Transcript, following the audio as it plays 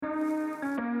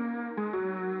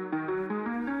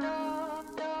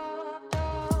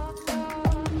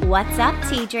What's up,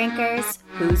 tea drinkers?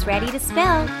 Who's ready to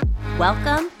spill?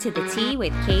 Welcome to the Tea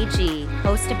with KG,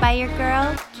 hosted by your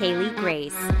girl, Kaylee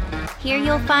Grace. Here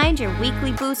you'll find your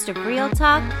weekly boost of real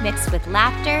talk mixed with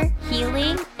laughter,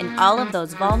 healing, and all of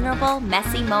those vulnerable,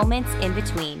 messy moments in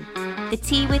between. The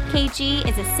Tea with KG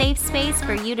is a safe space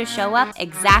for you to show up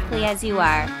exactly as you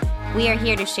are. We are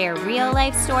here to share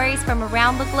real-life stories from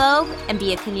around the globe and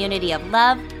be a community of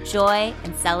love, joy,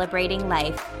 and celebrating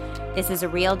life. This is a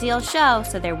real deal show,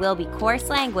 so there will be coarse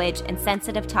language and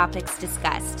sensitive topics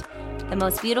discussed. The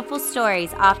most beautiful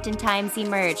stories oftentimes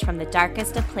emerge from the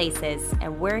darkest of places,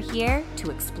 and we're here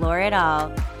to explore it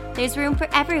all. There's room for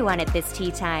everyone at this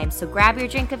tea time, so grab your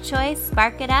drink of choice,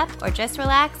 spark it up, or just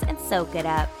relax and soak it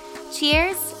up.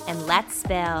 Cheers, and let's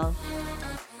spill.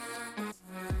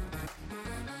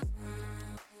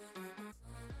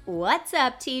 What's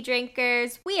up, tea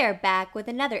drinkers? We are back with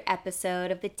another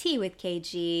episode of the Tea with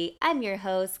KG. I'm your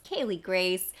host, Kaylee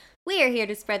Grace. We are here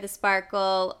to spread the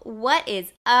sparkle. What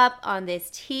is up on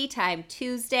this Tea Time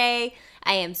Tuesday?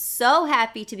 I am so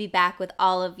happy to be back with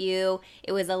all of you.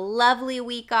 It was a lovely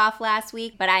week off last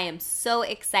week, but I am so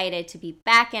excited to be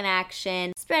back in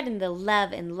action, spreading the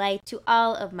love and light to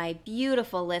all of my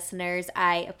beautiful listeners.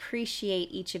 I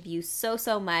appreciate each of you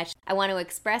so much. I want to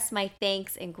express my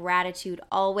thanks and gratitude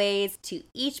always to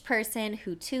each person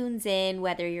who tunes in,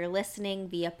 whether you're listening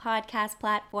via podcast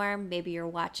platform, maybe you're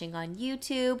watching on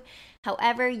YouTube.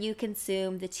 However you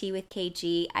consume the Tea with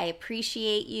KG, I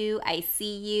appreciate you, I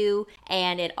see you,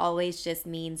 and it always just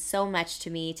means so much to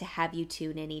me to have you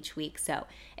tune in each week. So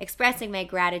expressing my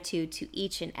gratitude to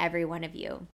each and every one of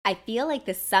you. I feel like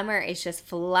the summer is just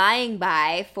flying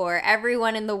by for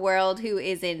everyone in the world who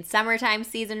is in summertime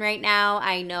season right now.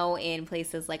 I know in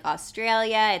places like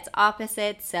Australia, it's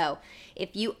opposite. So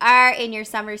if you are in your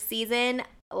summer season,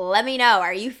 let me know.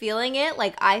 Are you feeling it?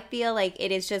 Like, I feel like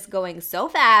it is just going so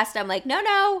fast. I'm like,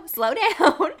 no, slow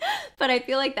down. But I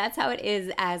feel like that's how it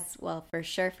is as well, for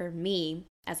sure for me.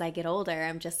 As I get older,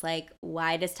 I'm just like,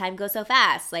 why does time go so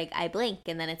fast? Like, I blink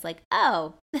and then it's like,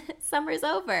 oh, summer's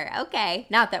over. Okay.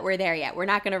 Not that we're there yet. We're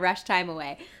not going to rush time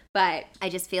away. But I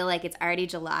just feel like it's already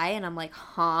July and I'm like,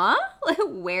 huh?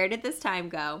 Where did this time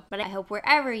go? But I hope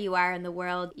wherever you are in the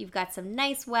world, you've got some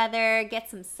nice weather, get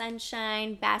some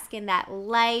sunshine, bask in that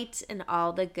light and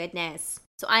all the goodness.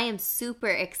 So I am super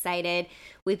excited.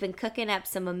 We've been cooking up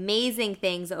some amazing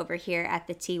things over here at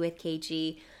the Tea with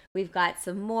KG. We've got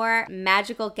some more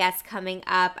magical guests coming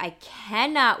up. I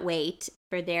cannot wait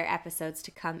for their episodes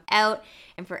to come out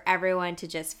and for everyone to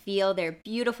just feel their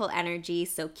beautiful energy.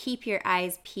 So keep your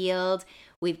eyes peeled.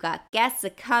 We've got guests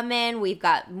that come in. We've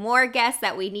got more guests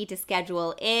that we need to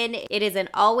schedule in. It is an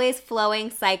always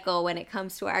flowing cycle when it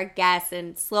comes to our guests,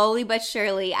 and slowly but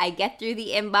surely I get through the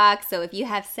inbox. So if you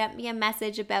have sent me a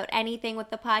message about anything with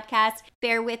the podcast,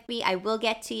 bear with me. I will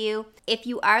get to you. If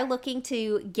you are looking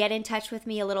to get in touch with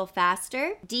me a little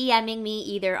faster, DMing me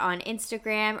either on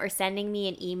Instagram or sending me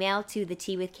an email to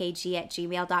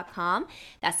theteawithkg@gmail.com.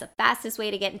 That's the fastest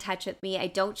way to get in touch with me. I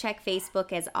don't check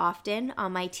Facebook as often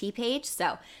on my tea page,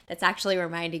 so that's actually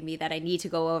reminding me that I need to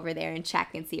go over there and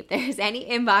check and see if there's any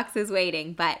inboxes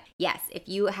waiting. But yes, if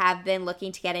you have been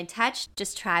looking to get in touch,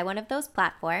 just try one of those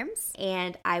platforms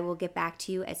and I will get back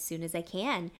to you as soon as I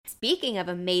can. Speaking of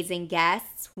amazing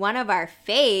guests, one of our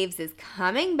faves is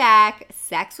coming back,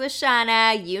 Sex with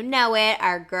Shauna. You know it,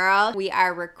 our girl. We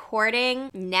are recording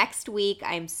next week.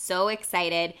 I'm so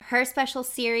excited. Her special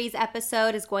series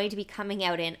episode is going to be coming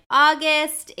out in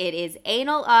August. It is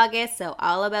Anal August, so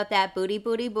all about that booty,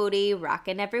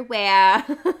 rocking everywhere.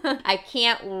 I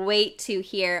can't wait to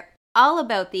hear all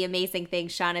about the amazing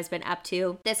things Shauna's been up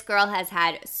to. This girl has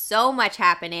had so much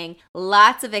happening,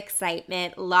 lots of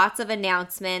excitement, lots of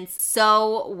announcements,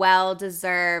 so well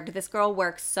deserved. This girl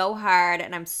works so hard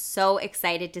and I'm so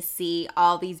excited to see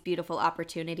all these beautiful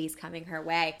opportunities coming her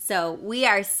way. So we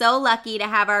are so lucky to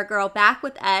have our girl back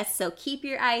with us. So keep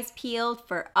your eyes peeled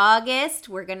for August.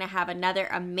 We're going to have another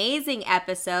amazing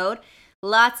episode.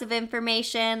 Lots of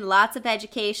information, lots of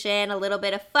education, a little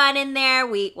bit of fun in there.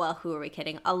 Who are we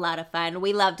kidding? A lot of fun.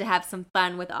 We love to have some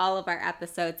fun with all of our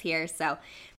episodes here. So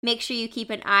make sure you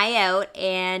keep an eye out.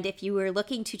 And if you were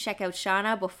looking to check out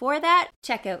Shauna before that,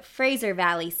 check out Fraser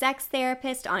Valley Sex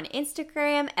Therapist on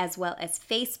Instagram as well as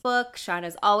Facebook.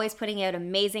 Shauna's always putting out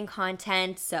amazing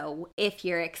content. So if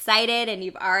you're excited and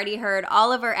you've already heard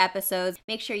all of her episodes,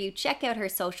 make sure you check out her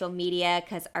social media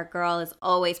because our girl is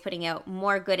always putting out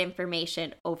more good information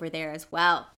intuition over there as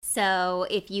well. So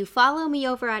if you follow me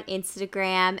over on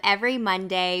Instagram, every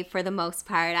Monday, for the most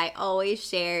part, I always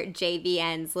share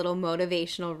JVN's little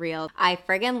motivational reel. I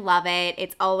friggin' love it.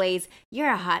 It's always,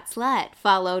 "You're a hot slut,"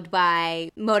 followed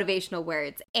by motivational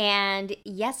words. And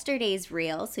yesterday's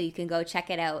reel, so you can go check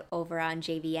it out over on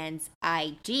JVN's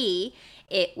IG,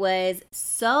 it was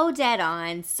so dead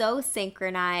on, so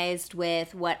synchronized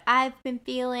with what I've been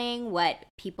feeling, what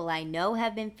people I know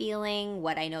have been feeling,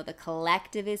 what I know the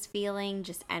collective is feeling,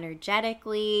 just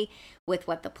energetically, with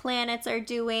what the planets are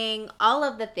doing, all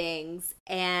of the things.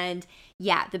 And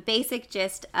yeah, the basic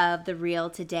gist of the reel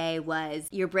today was,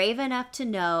 you're brave enough to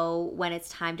know when it's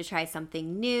time to try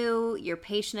something new, you're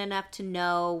patient enough to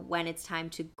know when it's time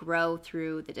to grow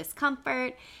through the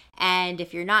discomfort, and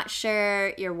if you're not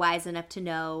sure, you're wise enough to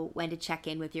know when to check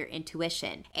in with your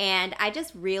intuition. And I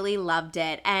just really loved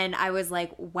it. And I was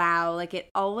like, wow, like it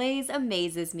always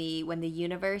amazes me when the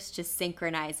universe just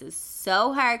synchronizes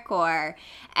so hardcore.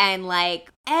 And like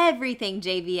everything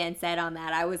JVN said on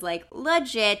that, I was like,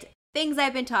 legit, things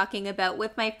I've been talking about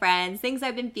with my friends, things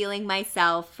I've been feeling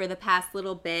myself for the past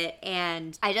little bit.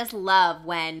 And I just love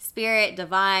when spirit,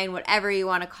 divine, whatever you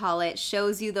want to call it,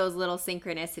 shows you those little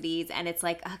synchronicities. And it's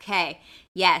like, okay,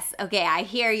 yes, okay, I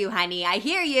hear you, honey. I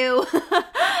hear you.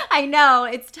 I know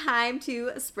it's time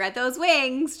to spread those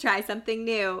wings, try something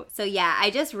new. So yeah, I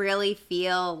just really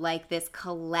feel like this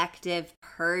collective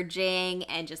purging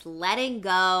and just letting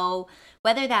go,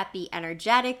 whether that be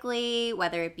energetically,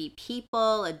 whether it be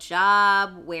people, a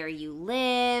job, where you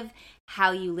live,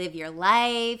 how you live your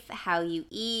life, how you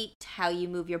eat, how you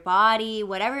move your body,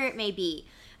 whatever it may be.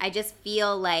 I just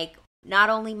feel like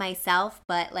not only myself,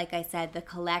 but like I said, the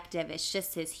collective, it's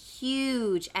just this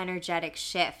huge energetic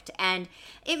shift. And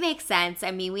it makes sense. I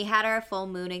mean, we had our full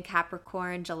moon in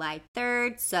Capricorn July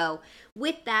 3rd. So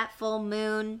with that full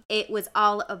moon, it was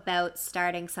all about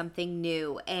starting something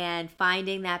new and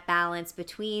finding that balance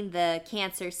between the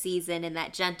Cancer season and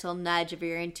that gentle nudge of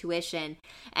your intuition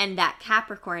and that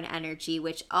Capricorn energy,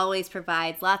 which always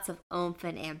provides lots of oomph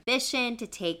and ambition to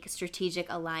take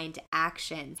strategic aligned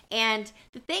actions. And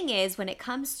the thing is, when it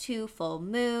comes to full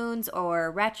moons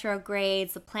or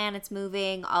retrogrades, the planets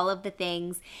moving, all of the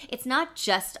things, it's not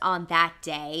just on that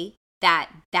day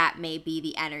that may be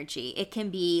the energy. It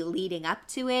can be leading up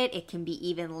to it. It can be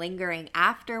even lingering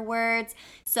afterwards.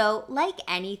 So like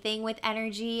anything with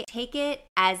energy, take it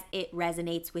as it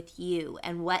resonates with you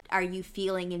and what are you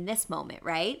feeling in this moment,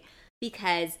 right?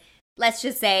 Because let's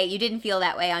just say you didn't feel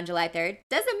that way on July 3rd.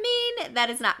 Doesn't mean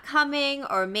that it's not coming,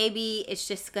 or maybe it's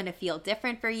just going to feel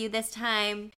different for you this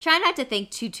time. Try not to think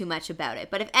too much about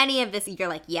it. But if any of this, you're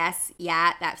like, yes,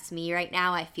 yeah, that's me right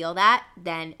now, I feel that,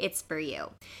 then it's for you.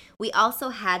 We also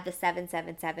had the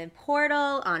 777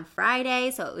 portal on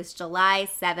Friday, so it was July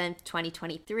 7th,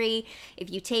 2023. If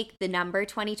you take the number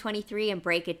 2023 and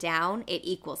break it down, it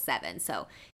equals 7. So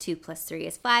 2 plus 3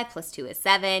 is 5, plus 2 is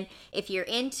 7. If you're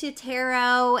into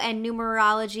tarot and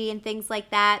numerology and things like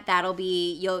that, that'll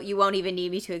be, you won't even need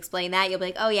me to explain that. You'll be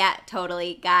like, oh yeah,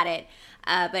 totally, got it.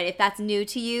 But if that's new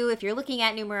to you, if you're looking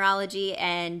at numerology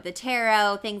and the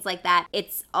tarot, things like that,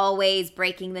 it's always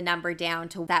breaking the number down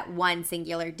to that one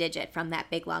singular digit from that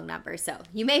big long number. So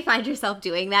you may find yourself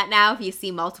doing that now. If you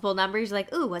see multiple numbers, you're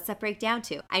like, ooh, what's that break down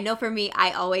to? I know for me,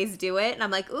 I always do it. And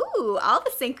I'm like, ooh, all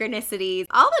the synchronicities,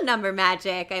 all the number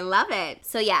magic. I love it.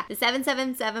 So yeah, the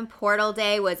 777 portal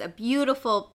day was a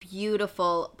beautiful,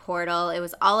 beautiful portal. It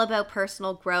was all about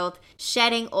personal growth,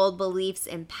 shedding old beliefs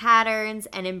and patterns,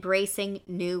 and embracing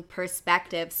new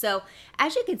perspectives. So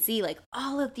as you can see, like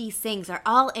all of these things are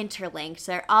all interlinked.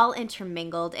 They're all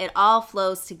intermingled. It all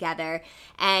flows together.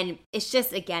 And it's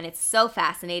just, again, it's so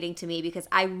fascinating to me because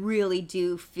I really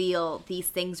do feel these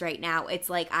things right now. It's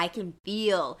like I can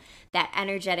feel that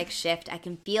energetic shift. I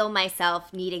can feel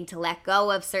myself needing to let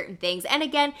go of certain things. And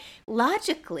again,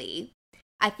 logically,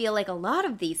 I feel like a lot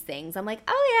of these things, I'm like,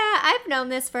 oh yeah, I've known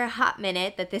this for a hot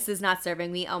minute that this is not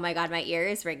serving me. Oh my God, my ear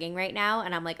is ringing right now.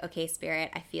 And I'm like, okay,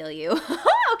 spirit, I feel you.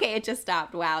 Okay, it just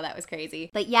stopped. Wow, that was crazy.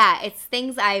 But yeah, it's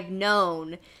things I've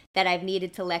known that I've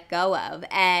needed to let go of.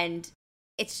 And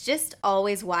it's just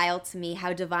always wild to me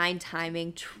how divine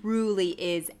timing truly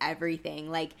is everything.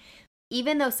 Like,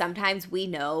 even though sometimes we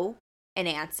know an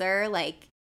answer, like,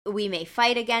 we may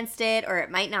fight against it, or it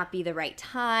might not be the right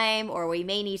time, or we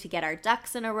may need to get our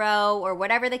ducks in a row, or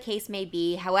whatever the case may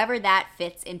be, however that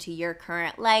fits into your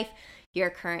current life, your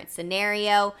current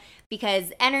scenario,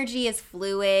 because energy is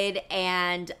fluid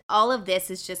and all of this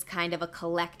is just kind of a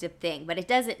collective thing. But it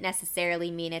doesn't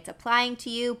necessarily mean it's applying to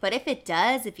you. But if it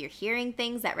does, if you're hearing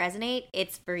things that resonate,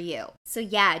 it's for you. So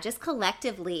yeah, just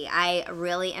collectively, I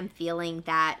really am feeling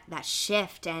that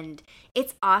shift, and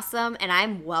it's awesome, and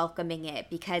I'm welcoming it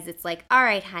because it's like, all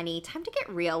right, honey, time to get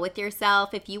real with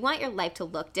yourself. If you want your life to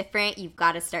look different, you've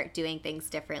got to start doing things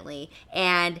differently.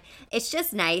 And it's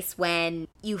just nice when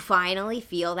you finally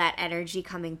feel that energy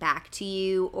coming back to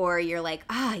you, or you're like,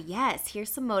 yes,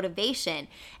 here's some motivation.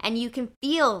 And you can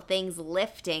feel things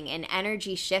lifting and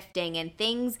energy shifting and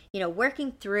things,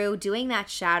 working through, doing that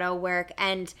shadow work.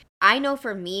 And I know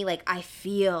for me, like, I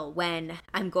feel when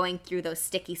I'm going through those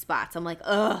sticky spots, I'm like,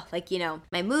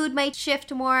 my mood might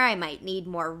shift more. I might need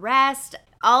more rest.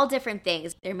 All different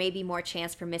things. There may be more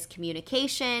chance for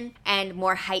miscommunication and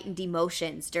more heightened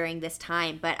emotions during this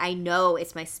time, but I know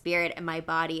it's my spirit and my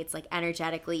body. It's like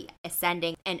energetically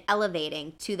ascending and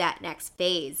elevating to that next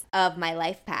phase of my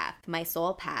life path, my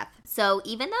soul path. So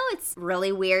even though it's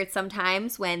really weird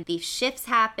sometimes when these shifts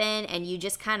happen and you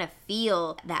just kind of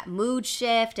feel that mood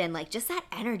shift and like just that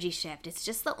energy shift, it's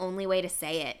just the only way to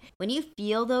say it. When you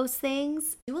feel those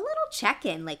things, do a little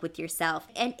check-in like with yourself.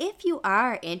 And if you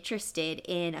are interested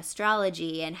in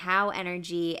astrology and how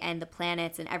energy and the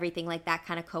planets and everything like that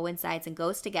kind of coincides and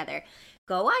goes together,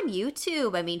 go on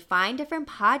YouTube. I mean, find different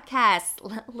podcasts.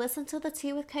 Listen to the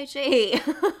Tea with KG.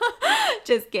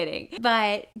 Just kidding.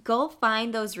 But go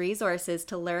find those resources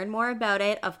to learn more about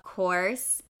it. Of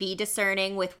course, be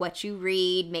discerning with what you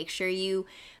read. Make sure you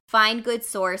find good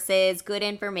sources, good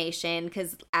information,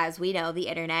 because as we know, the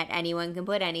internet, anyone can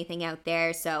put anything out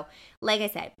there. So like I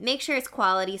said, make sure it's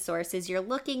quality sources you're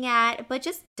looking at, but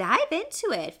just dive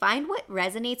into it. Find what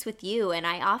resonates with you. And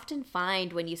I often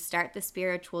find when you start the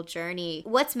spiritual journey,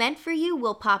 what's meant for you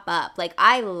will pop up. Like,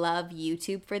 I love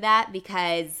YouTube for that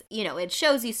because, it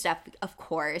shows you stuff, of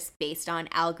course, based on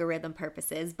algorithm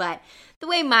purposes. But the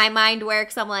way my mind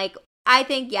works, I'm like, I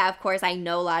think, yeah, of course, I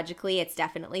know logically it's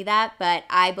definitely that, but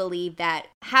I believe that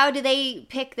how do they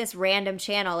pick this random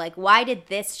channel? Like, why did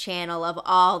this channel of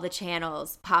all the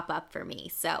channels pop up for me?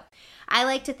 So I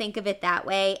like to think of it that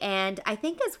way. And I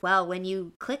think as well, when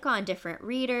you click on different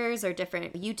readers or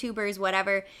different YouTubers,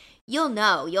 whatever,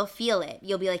 you'll feel it.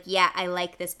 You'll be like, yeah, I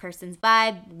like this person's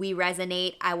vibe. We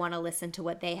resonate. I want to listen to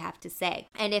what they have to say.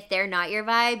 And if they're not your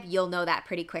vibe, you'll know that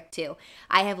pretty quick too.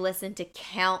 I have listened to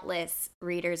countless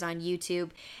readers on YouTube,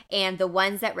 and the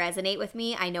ones that resonate with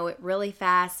me, I know it really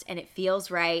fast and it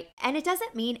feels right. And it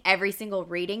doesn't mean every single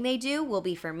reading they do will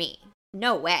be for me.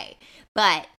 No way.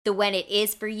 But when it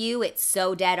is for you, it's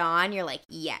so dead on. You're like,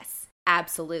 yes.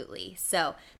 Absolutely.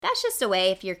 So that's just a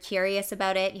way, if you're curious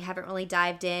about it, you haven't really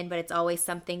dived in, but it's always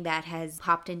something that has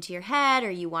popped into your head or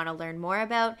you want to learn more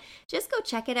about, just go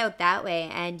check it out that way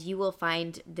and you will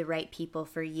find the right people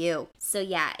for you. So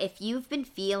yeah, if you've been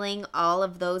feeling all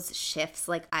of those shifts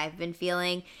like I've been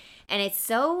feeling, and it's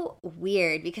so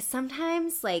weird because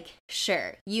sometimes, like,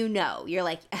 sure, you're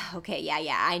like, okay,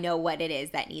 yeah, I know what it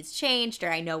is that needs changed, or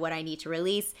I know what I need to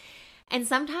release. And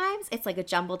sometimes it's like a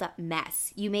jumbled up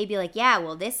mess. You may be like, yeah,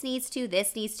 well, this needs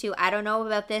to, I don't know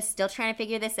about this, still trying to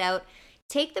figure this out.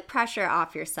 Take the pressure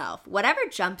off yourself. Whatever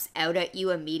jumps out at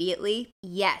you immediately,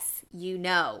 yes,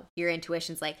 your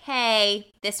intuition's like,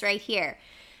 hey, this right here.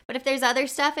 But if there's other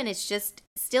stuff and it's just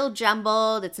still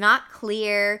jumbled, it's not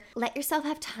clear, let yourself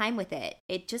have time with it.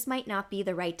 It just might not be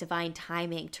the right divine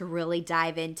timing to really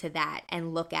dive into that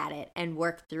and look at it and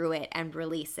work through it and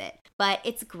release it. But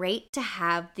it's great to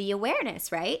have the awareness,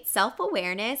 right?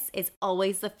 Self-awareness is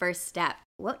always the first step.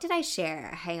 What did I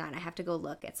share? Hang on, I have to go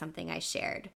look at something I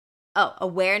shared. Oh,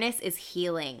 awareness is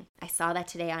healing. I saw that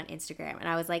today on Instagram and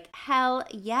I was like, hell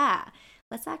yeah.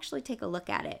 Let's actually take a look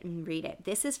at it and read it.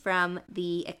 This is from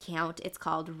the account. It's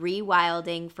called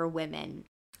Rewilding for Women.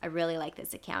 I really like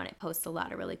this account. It posts a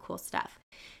lot of really cool stuff.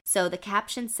 So the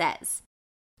caption says,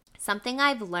 something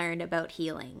I've learned about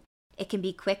healing. It can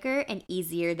be quicker and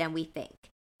easier than we think.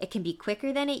 It can be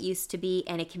quicker than it used to be,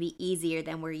 and it can be easier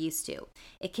than we're used to.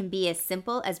 It can be as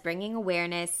simple as bringing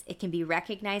awareness. It can be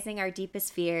recognizing our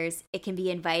deepest fears. It can be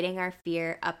inviting our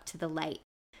fear up to the light.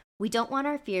 We don't want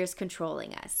our fears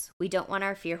controlling us. We don't want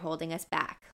our fear holding us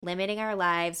back, limiting our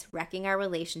lives, wrecking our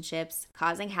relationships,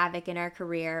 causing havoc in our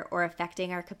career, or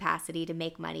affecting our capacity to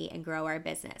make money and grow our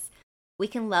business. We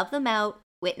can love them out,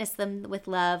 witness them with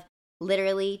love,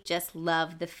 literally just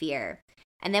love the fear.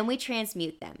 And then we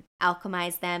transmute them,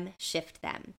 alchemize them, shift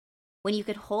them. When you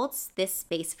could hold this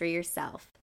space for yourself,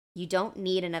 you don't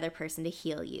need another person to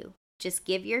heal you. Just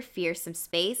give your fear some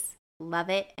space,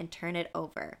 love it, and turn it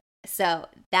over. So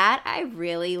that I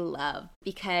really love,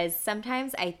 because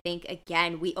sometimes I think,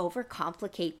 again, we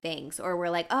overcomplicate things, or we're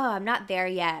like, oh, I'm not there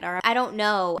yet, or I don't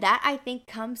know. That I think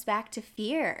comes back to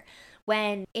fear.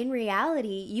 When in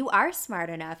reality, you are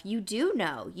smart enough. You do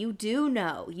know. You do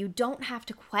know. You don't have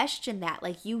to question that.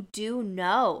 Like, you do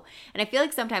know. And I feel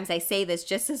like sometimes I say this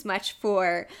just as much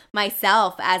for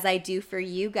myself as I do for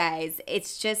you guys.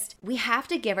 It's just, we have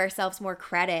to give ourselves more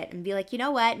credit and be like, you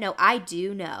know what? No, I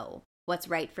do know what's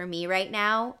right for me right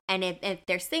now. And if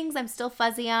there's things I'm still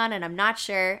fuzzy on and I'm not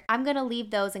sure, I'm going to leave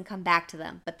those and come back to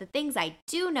them. But the things I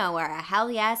do know are a hell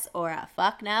yes or a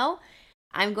fuck no.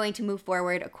 I'm going to move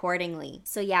forward accordingly.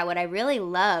 So yeah, what I really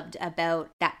loved about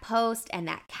that post and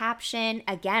that caption,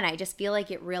 again, I just feel like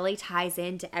it really ties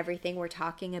into everything we're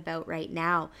talking about right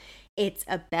now. It's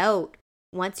about,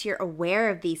 once you're aware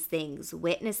of these things,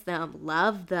 witness them,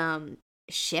 love them,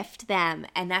 shift them.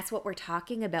 And that's what we're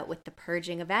talking about with the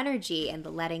purging of energy and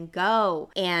the letting go,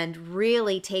 and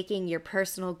really taking your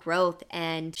personal growth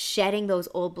and shedding those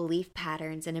old belief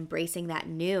patterns and embracing that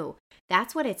new.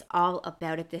 That's what it's all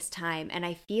about at this time. And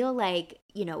I feel like,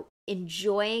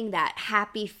 enjoying that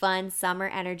happy, fun summer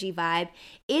energy vibe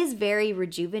is very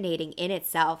rejuvenating in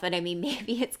itself. And I mean,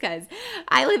 maybe it's because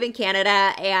I live in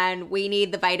Canada and we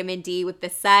need the vitamin D with the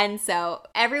sun. So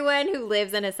everyone who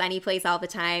lives in a sunny place all the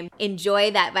time,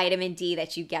 enjoy that vitamin D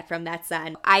that you get from that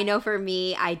sun. I know for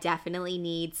me, I definitely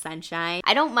need sunshine.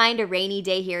 I don't mind a rainy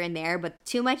day here and there, but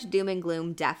too much doom and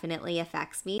gloom definitely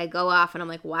affects me. I go off and I'm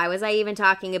like, why was I even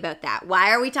talking about that?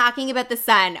 Why are we talking about the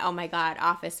sun? Oh my God,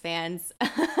 Office fans.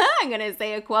 I'm going to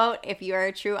say a quote. If you're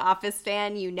a true Office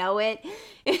fan, you know it.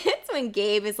 It's when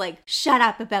Gabe is like, shut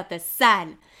up about the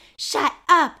sun. Shut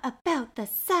up about the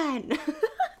sun.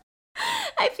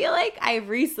 I feel like I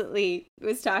recently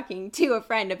was talking to a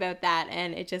friend about that,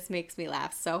 and it just makes me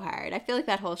laugh so hard. I feel like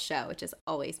that whole show, it just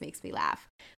always makes me laugh.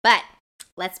 But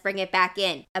let's bring it back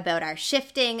in about our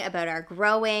shifting, about our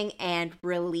growing and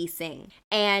releasing.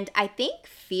 And I think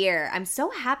fear, I'm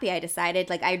so happy I decided,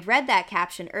 like I'd read that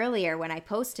caption earlier when I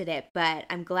posted it, but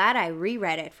I'm glad I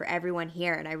reread it for everyone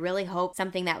here. And I really hope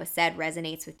something that was said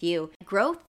resonates with you.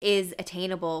 Growth is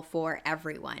attainable for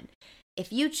everyone.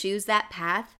 If you choose that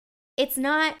path, it's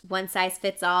not one size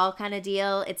fits all kind of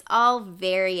deal. It's all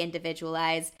very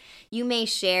individualized. You may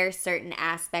share certain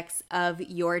aspects of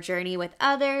your journey with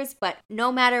others, but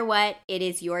no matter what, it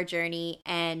is your journey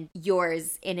and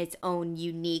yours in its own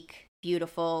unique,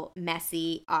 beautiful,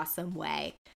 messy, awesome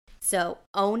way. So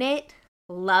own it,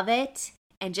 love it,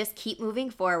 and just keep moving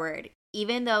forward.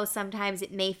 Even though sometimes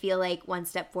it may feel like one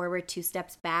step forward, two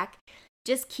steps back,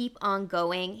 just keep on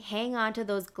going. Hang on to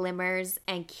those glimmers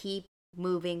and keep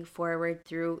moving forward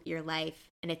through your life.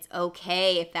 And it's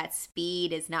okay if that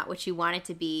speed is not what you want it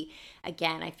to be.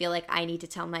 Again, I feel like I need to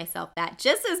tell myself that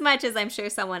just as much as I'm sure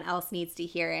someone else needs to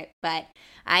hear it. But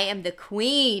I am the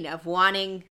queen of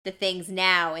wanting the things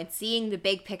now and seeing the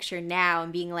big picture now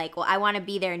and being like, well, I want to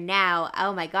be there now.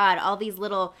 Oh my God, all these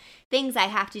little things I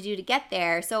have to do to get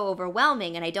there are so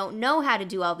overwhelming, and I don't know how to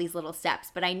do all these little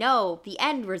steps, but I know the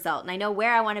end result and I know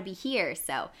where I want to be here.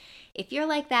 So if you're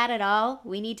like that at all,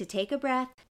 we need to take a breath,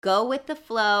 go with the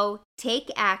flow,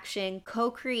 take action,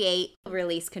 co-create,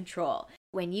 release control.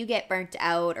 When you get burnt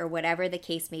out or whatever the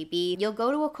case may be, you'll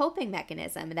go to a coping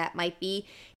mechanism. That might be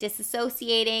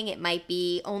disassociating. It might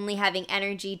be only having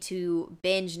energy to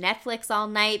binge Netflix all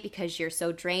night because you're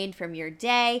so drained from your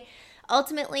day.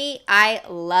 Ultimately, I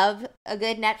love a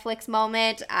good Netflix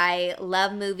moment. I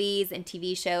love movies and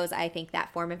TV shows. I think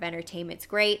that form of entertainment's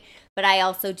great. But I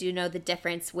also do know the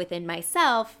difference within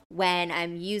myself when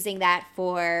I'm using that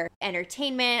for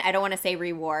entertainment. I don't want to say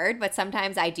reward, but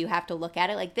sometimes I do have to look at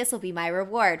it like this will be my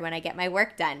reward when I get my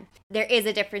work done. There is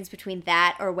a difference between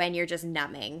that or when you're just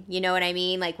numbing. You know what I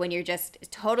mean? Like when you're just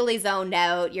totally zoned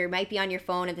out, you might be on your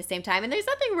phone at the same time, and there's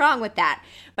nothing wrong with that.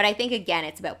 But I think, again,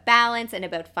 it's about balance and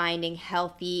about finding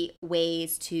healthy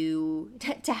ways to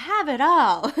have it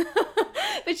all.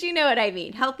 But you know what I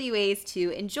mean. Healthy ways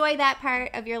to enjoy that part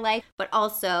of your life, but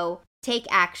also take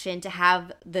action to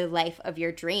have the life of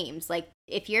your dreams. Like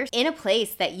if you're in a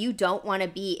place that you don't want to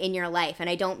be in your life, and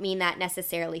I don't mean that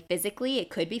necessarily physically, it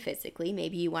could be physically,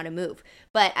 maybe you want to move,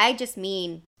 but I just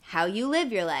mean how you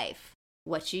live your life,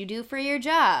 what you do for your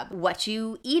job, what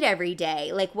you eat every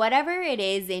day, like whatever it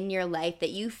is in your life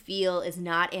that you feel is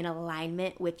not in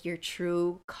alignment with your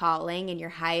true calling and your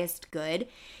highest good.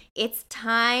 It's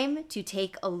time to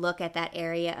take a look at that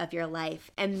area of your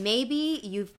life. And maybe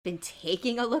you've been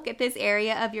taking a look at this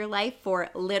area of your life for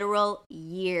literal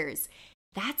years.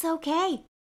 That's okay.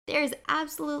 There's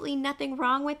absolutely nothing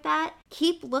wrong with that.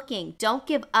 Keep looking. Don't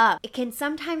give up. It can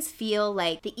sometimes feel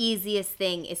like the easiest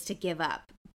thing is to give up.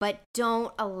 but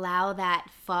don't allow that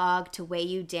fog to weigh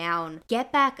you down.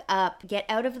 Get back up, get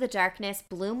out of the darkness,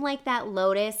 bloom like that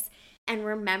lotus, and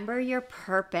remember your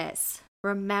purpose.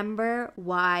 Remember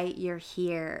why you're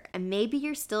here. And maybe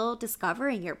you're still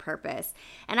discovering your purpose.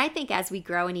 And I think as we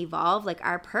grow and evolve, like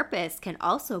our purpose can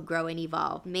also grow and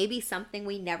evolve. Maybe something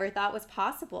we never thought was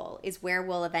possible is where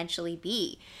we'll eventually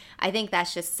be. I think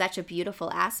that's just such a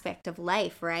beautiful aspect of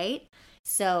life, right?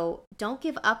 So don't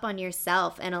give up on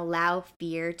yourself and allow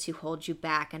fear to hold you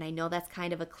back. And I know that's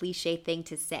kind of a cliche thing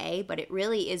to say, but it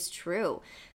really is true.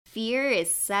 Fear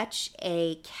is such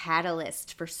a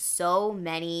catalyst for so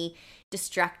many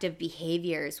destructive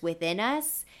behaviors within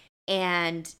us.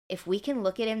 And if we can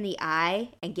look it in the eye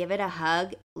and give it a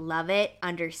hug, love it,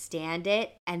 understand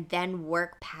it, and then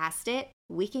work past it,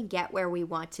 we can get where we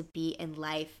want to be in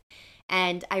life.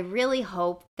 And I really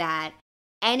hope that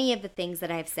any of the things that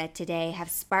I've said today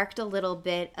have sparked a little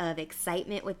bit of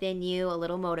excitement within you, a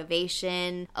little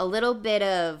motivation, a little bit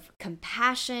of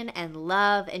compassion and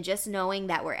love, and just knowing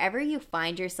that wherever you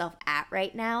find yourself at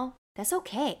right now, that's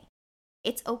okay.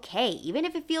 It's okay. Even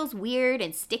if it feels weird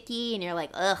and sticky and you're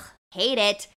like, ugh, hate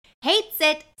it, hates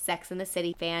it. Sex and the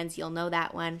City fans, you'll know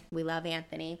that one. We love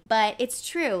Anthony. But it's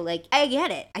true. Like, I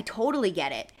get it. I totally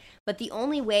get it. But the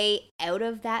only way out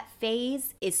of that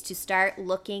phase is to start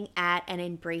looking at and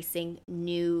embracing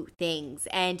new things.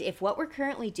 And if what we're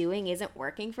currently doing isn't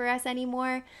working for us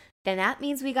anymore, then that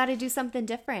means we got to do something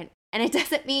different. And it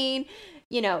doesn't mean,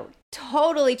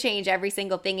 totally change every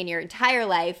single thing in your entire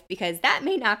life, because that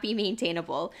may not be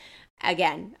maintainable.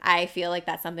 Again, I feel like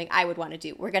that's something I would want to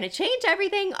do. We're going to change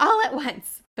everything all at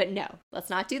once. But no, let's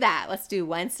not do that. Let's do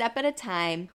one step at a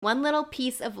time, one little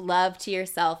piece of love to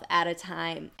yourself at a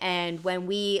time. And when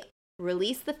we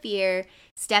release the fear,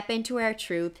 step into our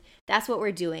truth, that's what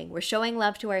we're doing. We're showing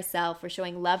love to ourselves, we're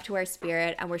showing love to our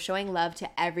spirit, and we're showing love to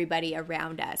everybody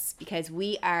around us, because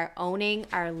we are owning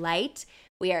our light.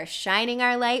 We are shining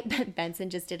our light.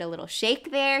 Benson just did a little shake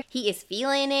there. He is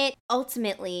feeling it.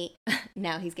 Ultimately,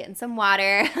 now he's getting some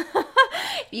water.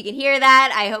 If you can hear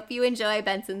that, I hope you enjoy.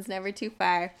 Benson's never too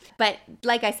far. But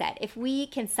like I said, if we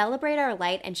can celebrate our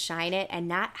light and shine it and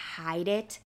not hide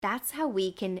it, that's how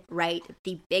we can write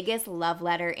the biggest love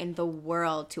letter in the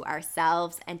world to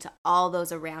ourselves and to all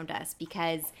those around us,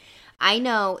 because I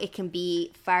know it can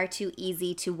be far too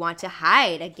easy to want to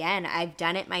hide. Again, I've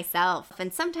done it myself.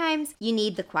 And sometimes you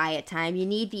need the quiet time, you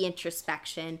need the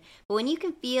introspection. But when you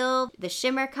can feel the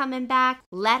shimmer coming back,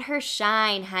 let her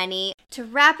shine, honey. To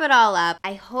wrap it all up,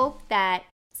 I hope that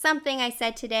something I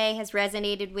said today has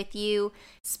resonated with you,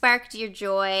 sparked your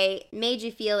joy, made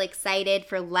you feel excited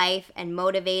for life and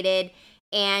motivated.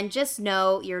 And just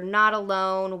know you're not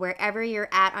alone. Wherever you're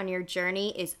at on your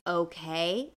journey is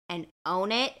okay, and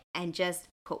own it and just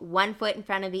put one foot in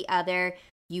front of the other.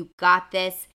 You got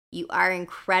this. You are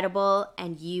incredible,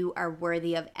 and you are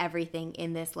worthy of everything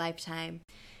in this lifetime.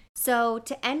 So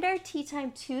to end our Tea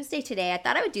Time Tuesday today, I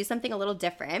thought I would do something a little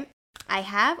different. I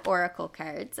have Oracle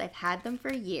cards. I've had them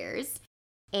for years.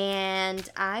 And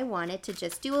I wanted to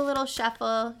just do a little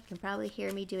shuffle. You can probably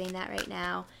hear me doing that right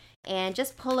now. And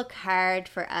just pull a card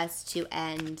for us to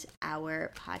end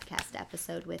our podcast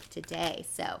episode with today.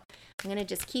 So I'm going to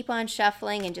just keep on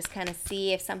shuffling and just kind of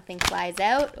see if something flies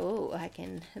out. Oh,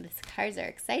 these cards are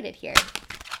excited here.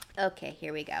 Okay,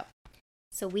 here we go.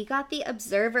 So we got the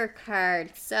Observer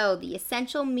card. So the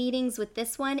essential meanings with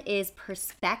this one is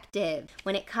perspective.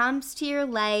 When it comes to your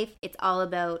life, it's all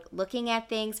about looking at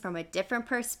things from a different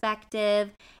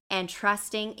perspective and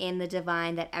trusting in the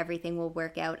divine that everything will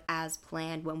work out as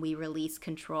planned when we release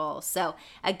control. So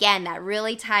again, that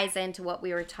really ties into what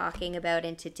we were talking about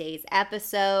in today's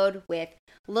episode with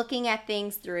looking at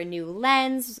things through a new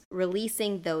lens,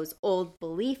 releasing those old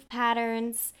belief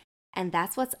patterns. And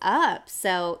that's what's up.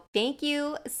 So thank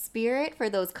you, Spirit, for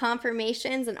those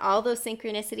confirmations and all those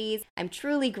synchronicities. I'm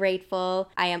truly grateful.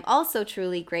 I am also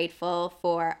truly grateful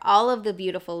for all of the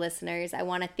beautiful listeners. I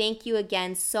want to thank you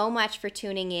again so much for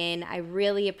tuning in. I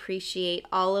really appreciate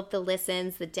all of the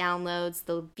listens, the downloads,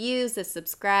 the views, the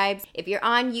subscribes. If you're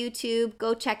on YouTube,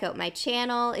 go check out my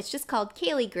channel. It's just called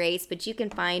Kaylee Grace, but you can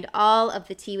find all of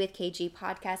the Tea with KG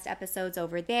podcast episodes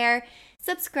over there.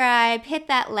 Subscribe, hit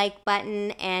that like button,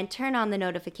 and turn on the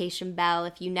notification bell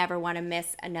if you never want to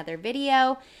miss another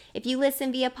video. If you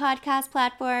listen via podcast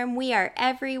platform, we are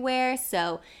everywhere,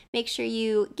 so make sure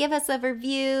you give us a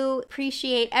review.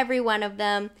 Appreciate every one of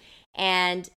them.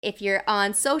 And if you're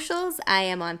on socials, I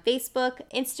am on Facebook,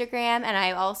 Instagram, and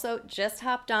I also just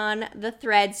hopped on the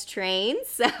Threads train.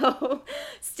 So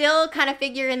still kind of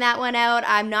figuring that one out.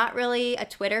 I'm not really a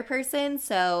Twitter person,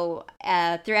 so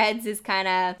Threads is kind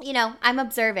of, I'm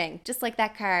observing, just like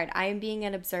that card. I am being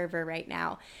an observer right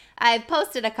now. I've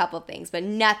posted a couple things, but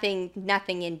nothing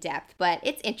in depth, but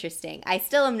it's interesting. I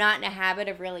still am not in a habit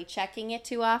of really checking it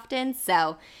too often,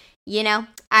 so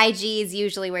IG is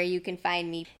usually where you can find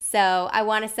me. So I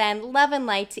want to send love and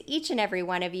light to each and every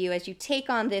one of you as you take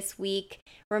on this week.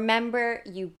 Remember,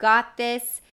 you got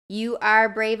this. You are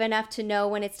brave enough to know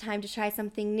when it's time to try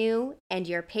something new, and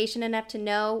you're patient enough to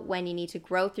know when you need to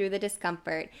grow through the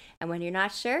discomfort. And when you're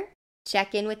not sure,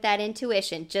 check in with that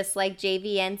intuition, just like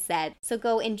JVN said. So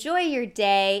go enjoy your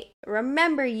day.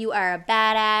 Remember, you are a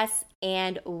badass,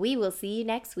 and we will see you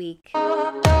next week.